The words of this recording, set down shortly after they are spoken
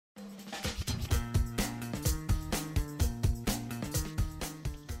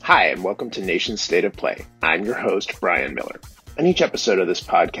Hi, and welcome to Nation State of Play. I'm your host, Brian Miller. On each episode of this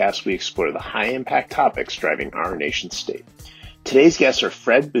podcast, we explore the high-impact topics driving our nation state. Today's guests are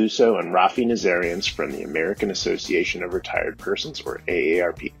Fred Buzo and Rafi Nazarians from the American Association of Retired Persons, or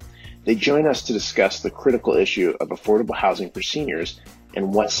AARP. They join us to discuss the critical issue of affordable housing for seniors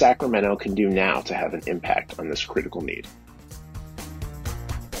and what Sacramento can do now to have an impact on this critical need.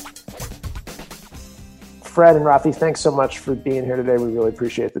 Fred and Rafi, thanks so much for being here today. We really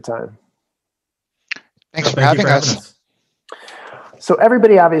appreciate the time. Thanks for having us. So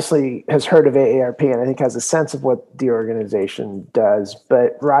everybody obviously has heard of AARP and I think has a sense of what the organization does.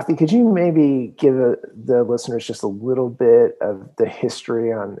 But Rafi, could you maybe give the listeners just a little bit of the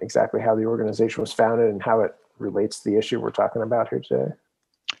history on exactly how the organization was founded and how it relates to the issue we're talking about here today?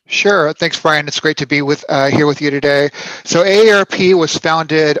 Sure. Thanks, Brian. It's great to be here with you today. So AARP was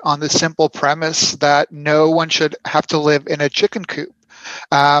founded on the simple premise that no one should have to live in a chicken coop.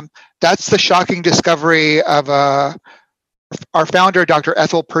 That's the shocking discovery of our founder, Dr.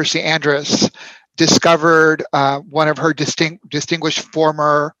 Ethel Percy Andrus, discovered one of her distinguished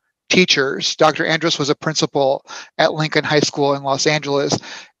former teachers. Dr. Andrus was a principal at Lincoln High School in Los Angeles,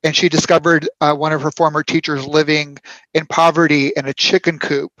 and she discovered one of her former teachers living in poverty in a chicken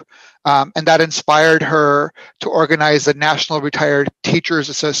coop. And that inspired her to organize the National Retired Teachers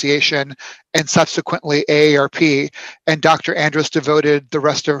Association and subsequently AARP. And Dr. Andrus devoted the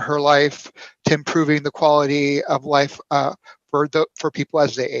rest of her life to improving the quality of life for people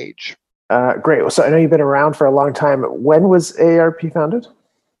as they age. Great. So I know you've been around for a long time. When was AARP founded?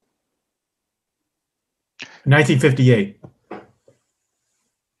 1958.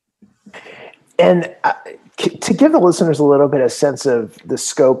 And to give the listeners a little bit of sense of the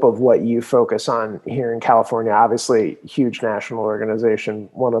scope of what you focus on here in California, obviously huge national organization,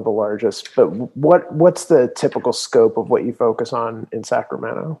 one of the largest, but what's the typical scope of what you focus on in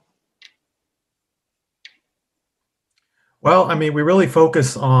Sacramento? Well, I mean, we really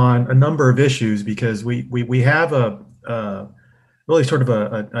focus on a number of issues because we have a really sort of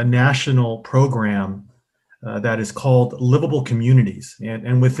a national program that is called Livable Communities.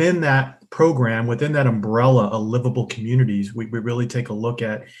 And within that program, within that umbrella of livable communities, we really take a look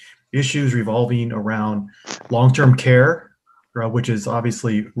at issues revolving around long-term care, which is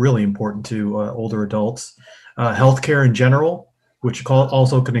obviously really important to older adults, healthcare in general, which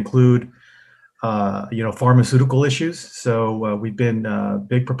also can include pharmaceutical issues. So we've been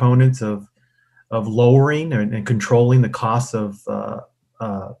big proponents of lowering and controlling the costs of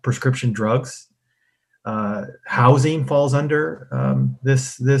prescription drugs. Housing falls under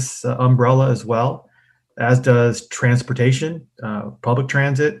this umbrella as well, as does transportation, public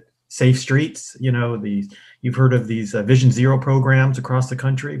transit, safe streets. You've heard of these Vision Zero programs across the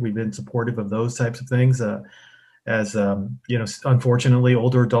country. We've been supportive of those types of things. Unfortunately,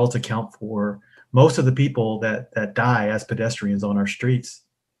 older adults account for most of the people that die as pedestrians on our streets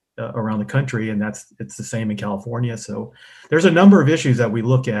around the country, and it's the same in California. So there's a number of issues that we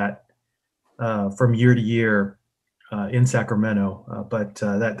look at from year to year in Sacramento, but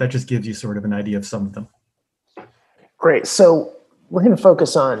that just gives you sort of an idea of some of them. Great. So we're going to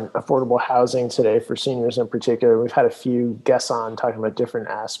focus on affordable housing today for seniors in particular. We've had a few guests on talking about different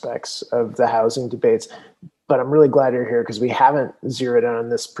aspects of the housing debates, but I'm really glad you're here because we haven't zeroed in on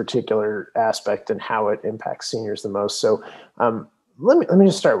this particular aspect and how it impacts seniors the most. So let me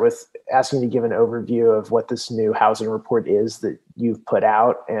just start with asking you to give an overview of what this new housing report is that you've put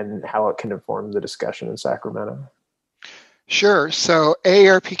out and how it can inform the discussion in Sacramento. Sure. So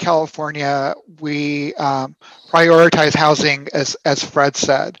AARP California, we prioritize housing, as Fred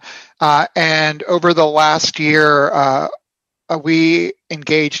said. And over the last year, we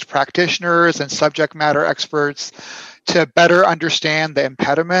engaged practitioners and subject matter experts to better understand the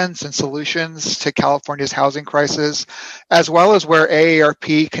impediments and solutions to California's housing crisis, as well as where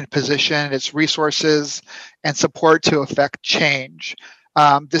AARP can position its resources and support to affect change.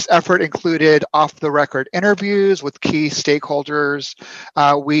 This effort included off-the-record interviews with key stakeholders.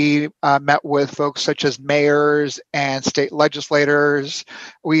 We met with folks such as mayors and state legislators.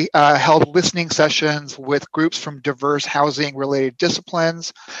 We held listening sessions with groups from diverse housing-related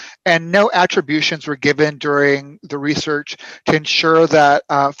disciplines, and no attributions were given during the research to ensure that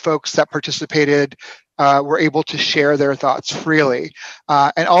folks that participated were able to share their thoughts freely.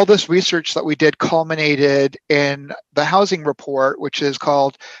 And all this research that we did culminated in the housing report, which is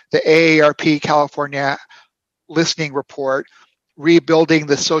called the AARP California Listening Report, Rebuilding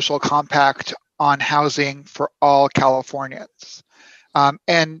the Social Compact on Housing for All Californians.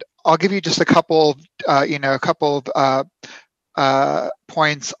 And I'll give you just a couple of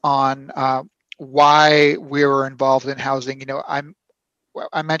points on why we were involved in housing.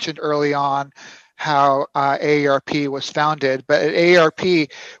 I mentioned early on how AARP was founded, but at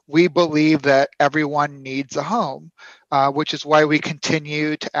AARP, we believe that everyone needs a home, which is why we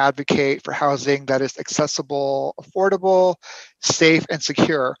continue to advocate for housing that is accessible, affordable, safe, and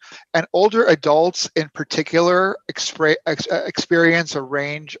secure. And older adults in particular experience a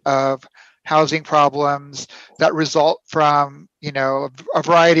range of housing problems that result from, a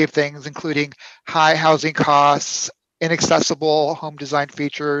variety of things, including high housing costs, inaccessible home design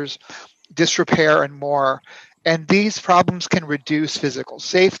features, disrepair, and more. And these problems can reduce physical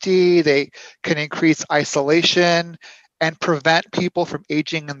safety, they can increase isolation, and prevent people from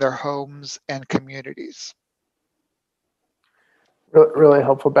aging in their homes and communities. Really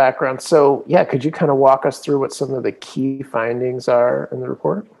helpful background. So yeah, could you kind of walk us through what some of the key findings are in the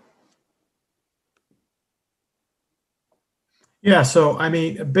report? Yeah, so I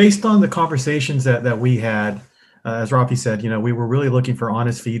mean, based on the conversations that we had, as Rafi said, we were really looking for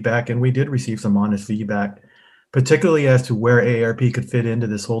honest feedback, and we did receive some honest feedback, particularly as to where AARP could fit into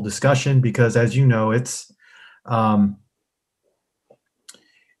this whole discussion, because as you know, it's a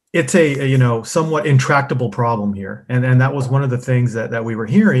somewhat intractable problem here, and that was one of the things that we were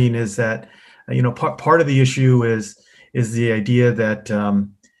hearing, is that part of the issue is the idea that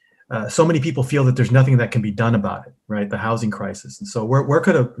so many people feel that there's nothing that can be done about it, right? The housing crisis. And so where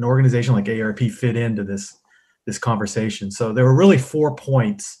could an organization like AARP fit into this conversation? So there were really 4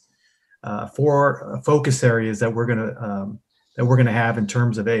 points, 4 focus areas that we're going to have in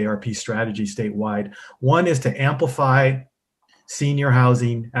terms of AARP strategy statewide. One is to amplify senior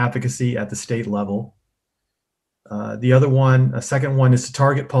housing advocacy at the state level. A second one is to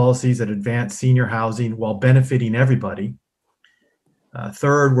target policies that advance senior housing while benefiting everybody.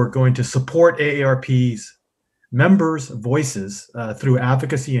 Third, we're going to support AARP's members' voices through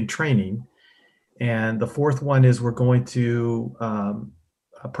advocacy and training. And the fourth one is we're going to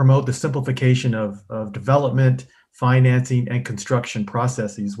promote the simplification of development, financing, and construction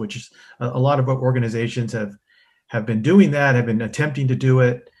processes, which is a lot of organizations have been doing that, have been attempting to do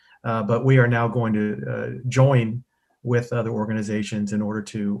it, but we are now going to join with other organizations in order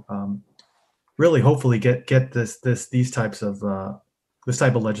to really hopefully get this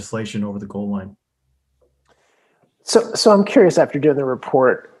type of legislation over the goal line. So I'm curious, after doing the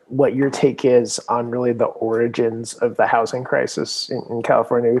report, what your take is on really the origins of the housing crisis in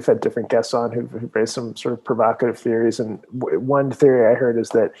California. We've had different guests on who've raised some sort of provocative theories. And one theory I heard is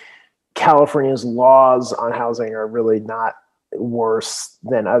that California's laws on housing are really not worse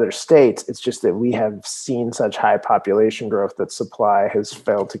than other states. It's just that we have seen such high population growth that supply has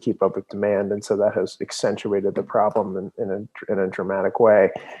failed to keep up with demand. And so that has accentuated the problem in a dramatic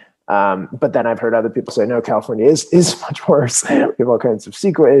way. But then I've heard other people say, no, California is much worse. We have all kinds of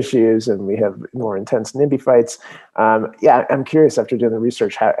CEQA issues, and we have more intense NIMBY fights. Yeah, I'm curious, after doing the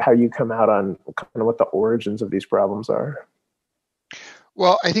research, how you come out on kind of what the origins of these problems are.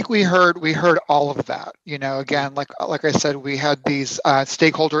 Well, I think we heard all of that. Again, like I said, we had these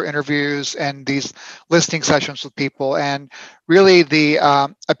stakeholder interviews and these listening sessions with people, and really the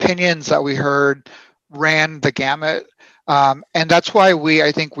opinions that we heard ran the gamut. And that's why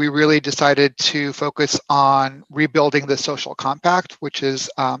I think we really decided to focus on rebuilding the social compact, which is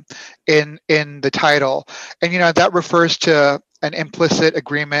in the title. And that refers to an implicit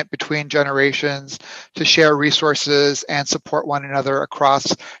agreement between generations to share resources and support one another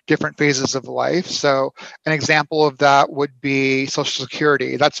across different phases of life. So an example of that would be Social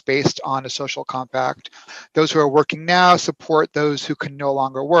Security. That's based on a social compact. Those who are working now support those who can no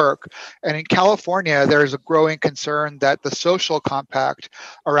longer work. And in California, there's a growing concern that the social compact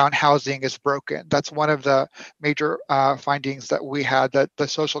around housing is broken. That's one of the major findings that we had, that the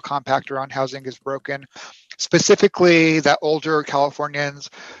social compact around housing is broken. Specifically, that older Californians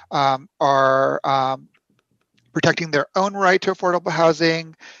are protecting their own right to affordable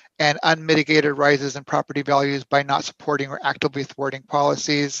housing, and unmitigated rises in property values by not supporting or actively thwarting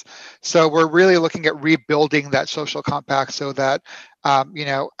policies. So we're really looking at rebuilding that social compact so that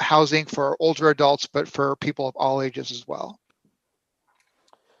housing for older adults, but for people of all ages as well.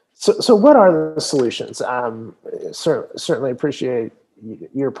 So what are the solutions? Certainly appreciate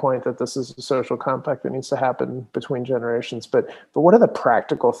your point that this is a social compact that needs to happen between generations, but what are the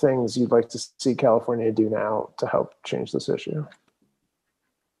practical things you'd like to see California do now to help change this issue?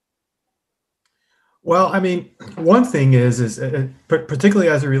 Well, I mean, one thing is particularly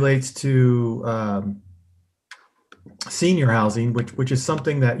as it relates to senior housing, which is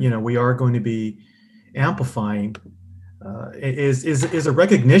something that we are going to be amplifying, is a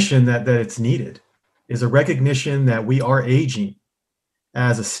recognition that it's needed, is a recognition that we are aging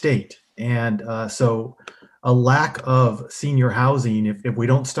as a state. And so a lack of senior housing, if we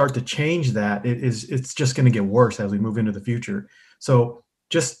don't start to change that, it's just going to get worse as we move into the future. So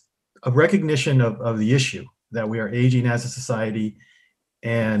just a recognition of the issue that we are aging as a society,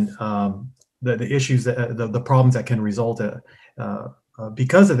 and the issues that the problems that can result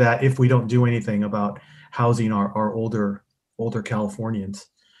because of that if we don't do anything about housing our older Californians.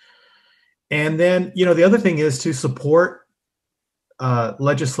 And then, the other thing is to support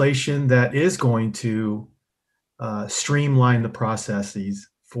legislation that is going to streamline the processes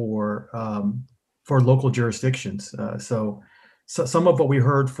for local jurisdictions. So some of what we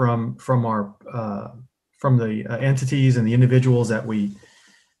heard from the entities and the individuals that we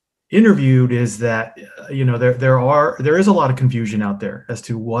interviewed is that there is a lot of confusion out there as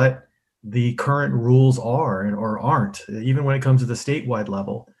to what the current rules are or aren't, even when it comes to the statewide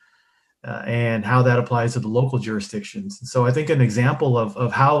level. And how that applies to the local jurisdictions. So I think an example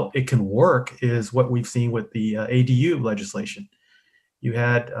of how it can work is what we've seen with the ADU legislation. You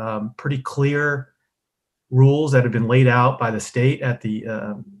had pretty clear rules that have been laid out by the state at the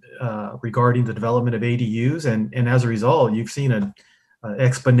regarding the development of ADUs, and as a result, you've seen an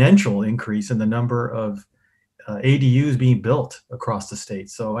exponential increase in the number of ADUs being built across the state.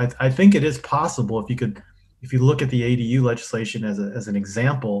 So I think it is possible if you look at the ADU legislation as an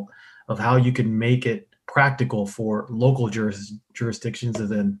example of how you can make it practical for local jurisdictions, and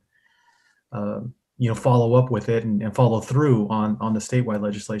then follow up with it and follow through on the statewide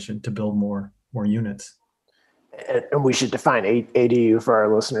legislation to build more units. And we should define ADU for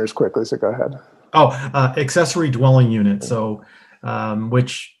our listeners quickly. So go ahead. Accessory dwelling unit. So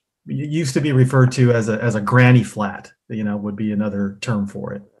which used to be referred to as a granny flat. Would be another term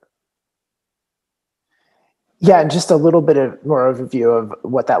for it. Yeah, and just a little bit more overview of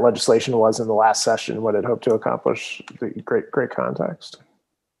what that legislation was in the last session, what it hoped to accomplish. Great context.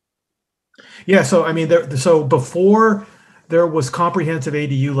 Yeah, so I mean, so before there was comprehensive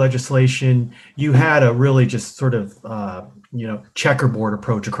ADU legislation, you had a really just sort of checkerboard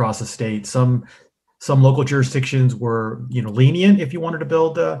approach across the state. Some local jurisdictions were lenient if you wanted to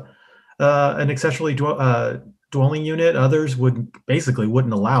build an accessory dwelling unit. Others wouldn't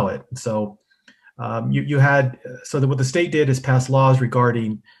allow it. So you had, so that what the state did is pass laws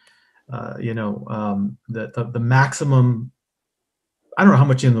regarding, the maximum. I don't know how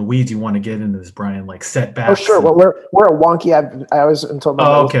much in the weeds you want to get into this, Brian, like setbacks. Oh, sure. Well, we're a wonky. I always am told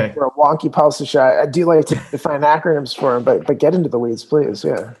okay. We're a wonky policy shop. I do like to define acronyms for them, but get into the weeds, please.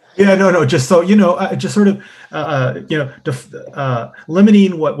 Yeah. Yeah. No. Just so just sort of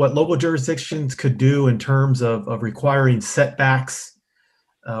limiting what local jurisdictions could do in terms of requiring setbacks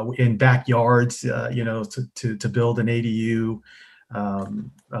in backyards, to build an ADU,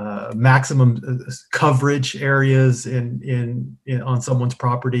 maximum coverage areas in on someone's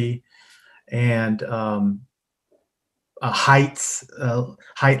property, and height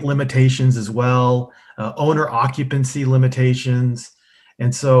limitations as well, owner occupancy limitations.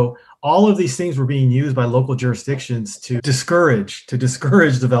 And so all of these things were being used by local jurisdictions to discourage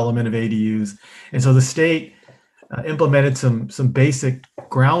development of ADUs. And so the state implemented some basic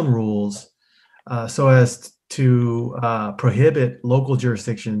ground rules so as to prohibit local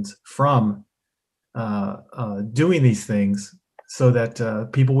jurisdictions from doing these things, so that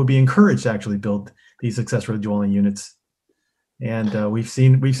people would be encouraged to actually build these accessory dwelling units. And we've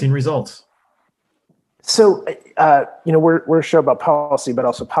seen results. So, we're a show about policy, but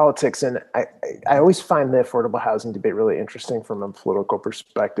also politics. And I always find the affordable housing debate really interesting from a political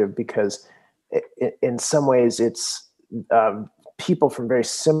perspective, because in some ways it's people from very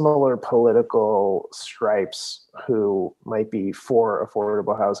similar political stripes who might be for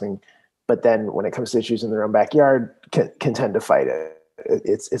affordable housing, but then when it comes to issues in their own backyard, can tend to fight it.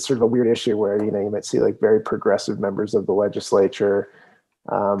 It's sort of a weird issue where, you might see like very progressive members of the legislature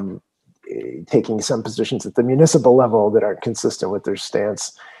taking some positions at the municipal level that aren't consistent with their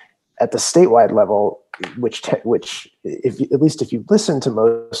stance at the statewide level, which if you listen to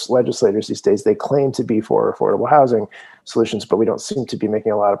most legislators these days, they claim to be for affordable housing solutions, but we don't seem to be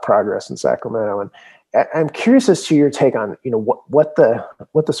making a lot of progress in Sacramento. And I'm curious as to your take on, what the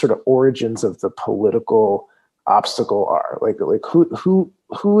sort of origins of the political obstacle are. Like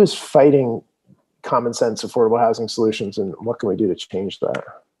who is fighting common sense affordable housing solutions, and what can we do to change that?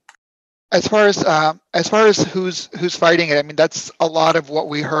 As far as who's fighting it, I mean, that's a lot of what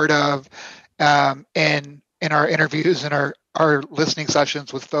we heard of in our interviews and our listening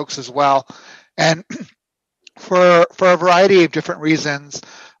sessions with folks as well. And for a variety of different reasons,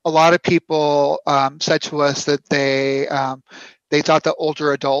 a lot of people said to us that they thought that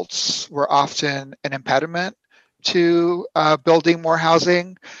older adults were often an impediment to building more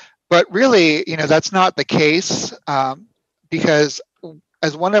housing. But really, that's not the case, because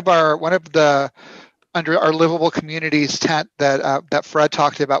as one of the under our livable communities tent that Fred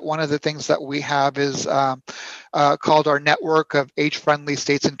talked about, one of the things that we have is called our network of age-friendly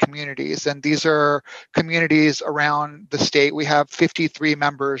states and communities, and these are communities around the state. We have 53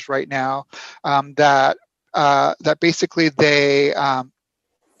 members right now that basically they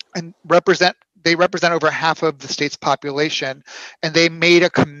represent over half of the state's population, and they made a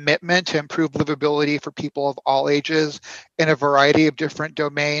commitment to improve livability for people of all ages in a variety of different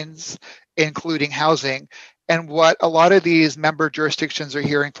domains, including housing. And what a lot of these member jurisdictions are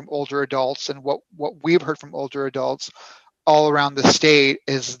hearing from older adults, and what we've heard from older adults all around the state,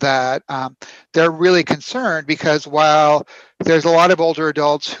 is that they're really concerned, because while there's a lot of older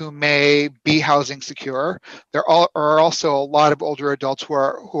adults who may be housing secure, there are also a lot of older adults who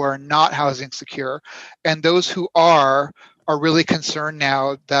are not housing secure, and those who are really concerned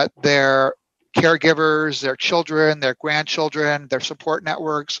now that their caregivers, their children, their grandchildren, their support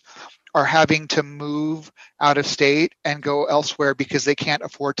networks are having to move out of state and go elsewhere because they can't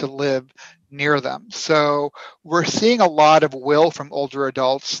afford to live near them. So we're seeing a lot of will from older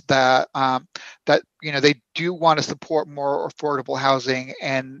adults that they do want to support more affordable housing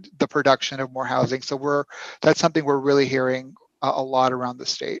and the production of more housing. So that's something we're really hearing a lot around the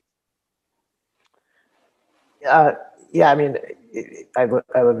state. Yeah, I mean, I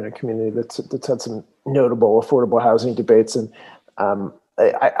live in a community that's had some notable affordable housing debates, and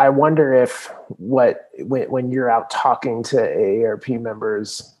I wonder if when you're out talking to AARP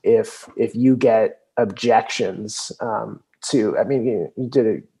members, if you get objections to, I mean, you did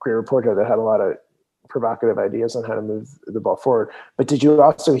a great report that had a lot of provocative ideas on how to move the ball forward, but did you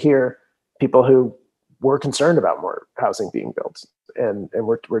also hear people who were concerned about more housing being built, and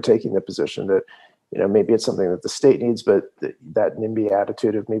we're taking the position that, maybe it's something that the state needs, but that NIMBY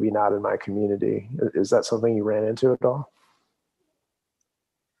attitude of maybe not in my community, is that something you ran into at all?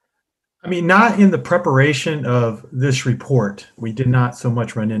 I mean, not in the preparation of this report. We did not so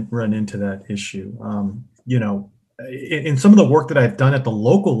much run into that issue. In some of the work that I've done at the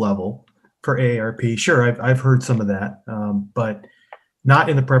local level for AARP, sure, I've heard some of that, but not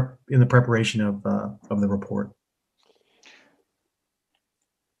in the preparation of the report.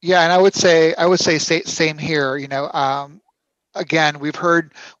 Yeah, and I would say same here. Again, we've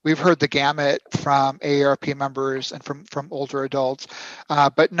heard the gamut from AARP members and from older adults,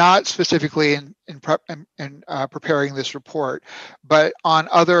 but not specifically in preparing this report. But on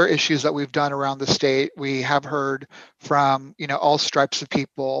other issues that we've done around the state, we have heard from all stripes of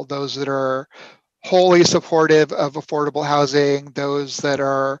people: those that are wholly supportive of affordable housing, those that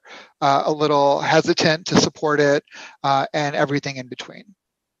are a little hesitant to support it, and everything in between.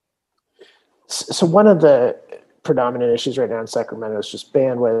 So one of the predominant issues right now in Sacramento is just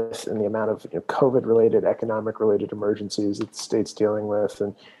bandwidth and the amount of COVID-related, economic-related emergencies that the state's dealing with,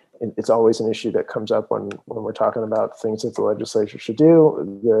 and it's always an issue that comes up when we're talking about things that the legislature should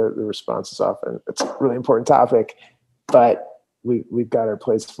do. The response is often, it's a really important topic, but we've got our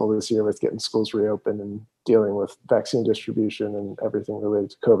plates full this year with getting schools reopened and dealing with vaccine distribution and everything related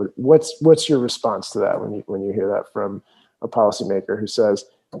to COVID. What's your response to that when you hear that from a policymaker who says,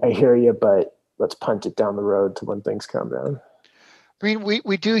 "I hear you, but let's punt it down the road to when things calm down"? I mean,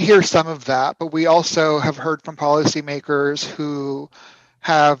 we do hear some of that, but we also have heard from policymakers who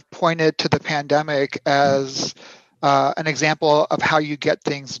have pointed to the pandemic as an example of how you get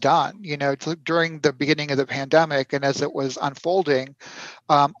things done. During the beginning of the pandemic and as it was unfolding,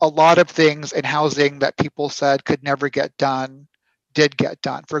 a lot of things in housing that people said could never get done did get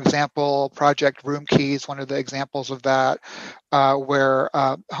done. For example, Project Room Keys, one of the examples of that, where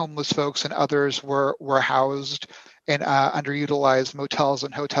homeless folks and others were housed in underutilized motels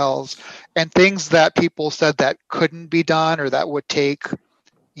and hotels, and things that people said that couldn't be done or that would take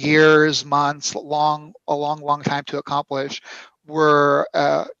years, months, a long time to accomplish were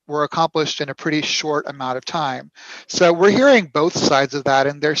accomplished in a pretty short amount of time. So we're hearing both sides of that,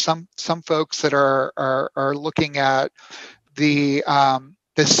 and there's some folks that are looking at the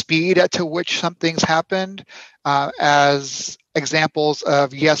speed to which something's happened as examples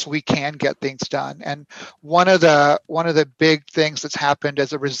of, yes, we can get things done. And one of the big things that's happened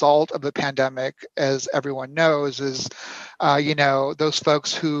as a result of the pandemic, as everyone knows, is those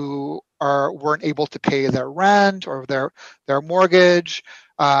folks who weren't able to pay their rent or their mortgage,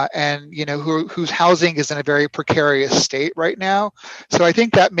 and whose housing is in a very precarious state right now. So I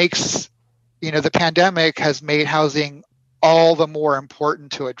think that makes the pandemic has made housing all the more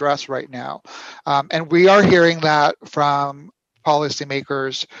important to address right now. And we are hearing that from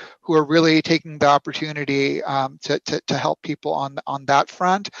policymakers who are really taking the opportunity to help people on that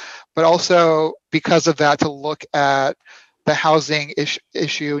front, but also because of that to look at the housing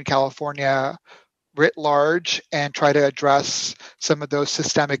issue in California writ large and try to address some of those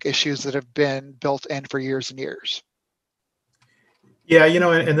systemic issues that have been built in for years and years. Yeah,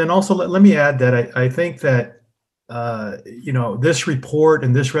 and then also let me add that I think that, this report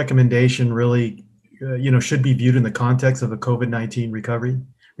and this recommendation really, should be viewed in the context of the COVID-19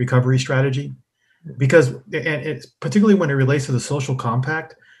 recovery strategy, because, and it's particularly when it relates to the social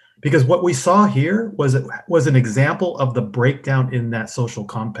compact, because what we saw here was an example of the breakdown in that social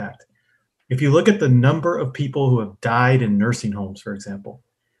compact. If you look at the number of people who have died in nursing homes, for example,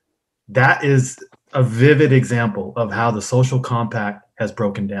 that is a vivid example of how the social compact has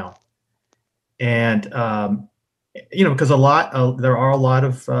broken down. And, because there are a lot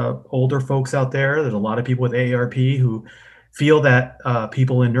of older folks out there. There's a lot of people with AARP who feel that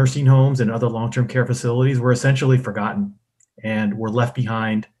people in nursing homes and other long-term care facilities were essentially forgotten and were left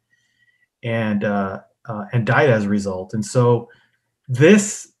behind and died as a result. And so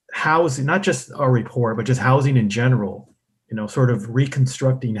this housing, not just our report, but just housing in general, sort of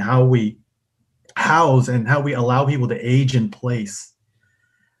reconstructing how we house and how we allow people to age in place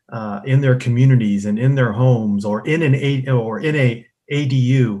in their communities and in their homes or in a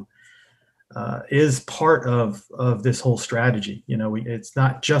ADU is part of this whole strategy. It's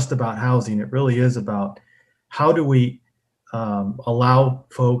not just about housing. It really is about how do we allow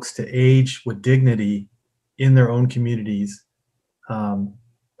folks to age with dignity in their own communities into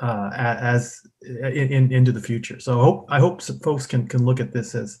the future. So I hope some folks can look at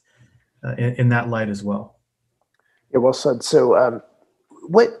this as in that light as well. Yeah, well said. So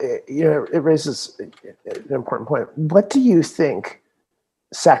it raises an important point. What do you think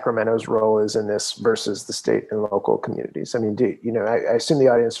Sacramento's role is in this versus the state and local communities? I mean, I assume the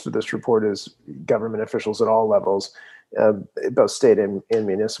audience for this report is government officials at all levels, both state and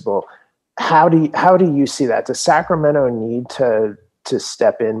municipal. How do you see that? Does Sacramento need to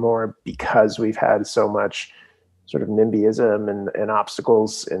step in more because we've had so much sort of NIMBYism and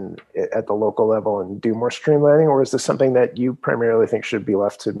obstacles at the local level and do more streamlining, or is this something that you primarily think should be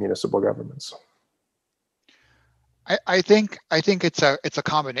left to municipal governments? I think it's a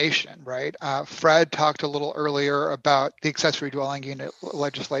combination, right? Fred talked a little earlier about the accessory dwelling unit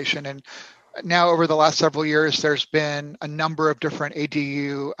legislation, and now over the last several years, there's been a number of different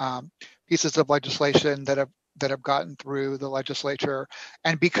ADU pieces of legislation that have gotten through the legislature,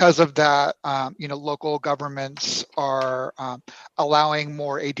 and because of that, local governments are allowing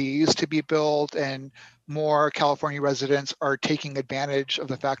more ADUs to be built, and more California residents are taking advantage of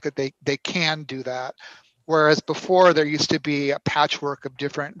the fact that they can do that. Whereas before there used to be a patchwork of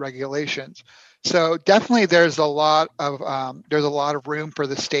different regulations. So definitely there's a lot of room for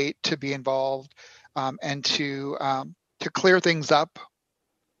the state to be involved and to clear things up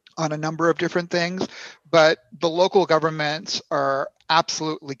on a number of different things, but the local governments are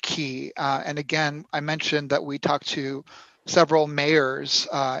absolutely key. And again, I mentioned that we talked to several mayors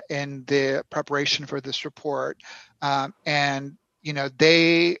in the preparation for this report, and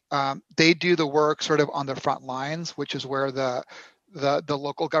they do the work sort of on the front lines, which is where the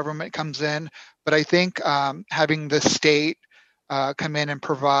local government comes in. But I think having the state come in and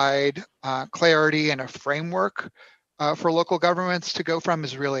provide clarity and a framework for local governments to go from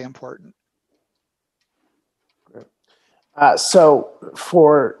is really important. So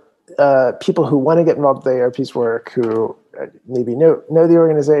for people who want to get involved with the ARP's work, who maybe know the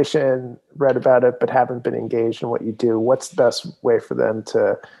organization, read about it, but haven't been engaged in what you do, what's the best way for them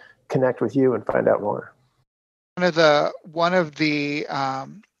to connect with you and find out more? One of the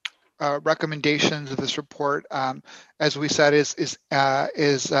recommendations of this report, as we said, is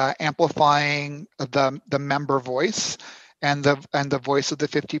amplifying the member voice and the voice of the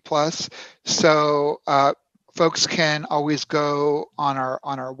 50 plus. So folks can always go on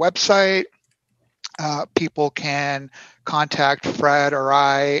our website. People can contact Fred or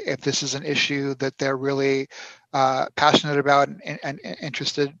I if this is an issue that they're really passionate about and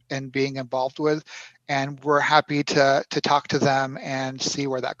interested in being involved with. And we're happy to talk to them and see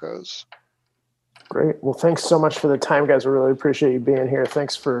where that goes. Great. Well, thanks so much for the time, guys. We really appreciate you being here.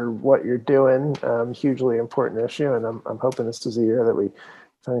 Thanks for what you're doing. Hugely important issue. And I'm hoping this is a year that we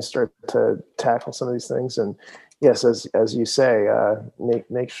finally start to tackle some of these things. And yes, as you say,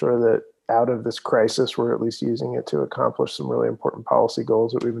 make sure that out of this crisis, we're at least using it to accomplish some really important policy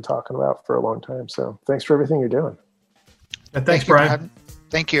goals that we've been talking about for a long time. So thanks for everything you're doing. Thanks, Brian.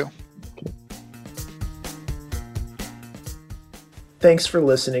 Thank you. Thanks for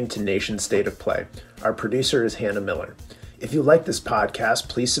listening to Nation State of Play. Our producer is Hannah Miller. If you like this podcast,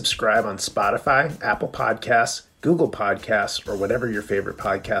 please subscribe on Spotify, Apple Podcasts, Google Podcasts, or whatever your favorite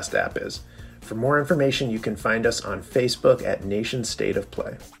podcast app is. For more information, you can find us on Facebook at Nation State of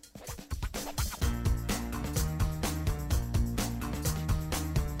Play.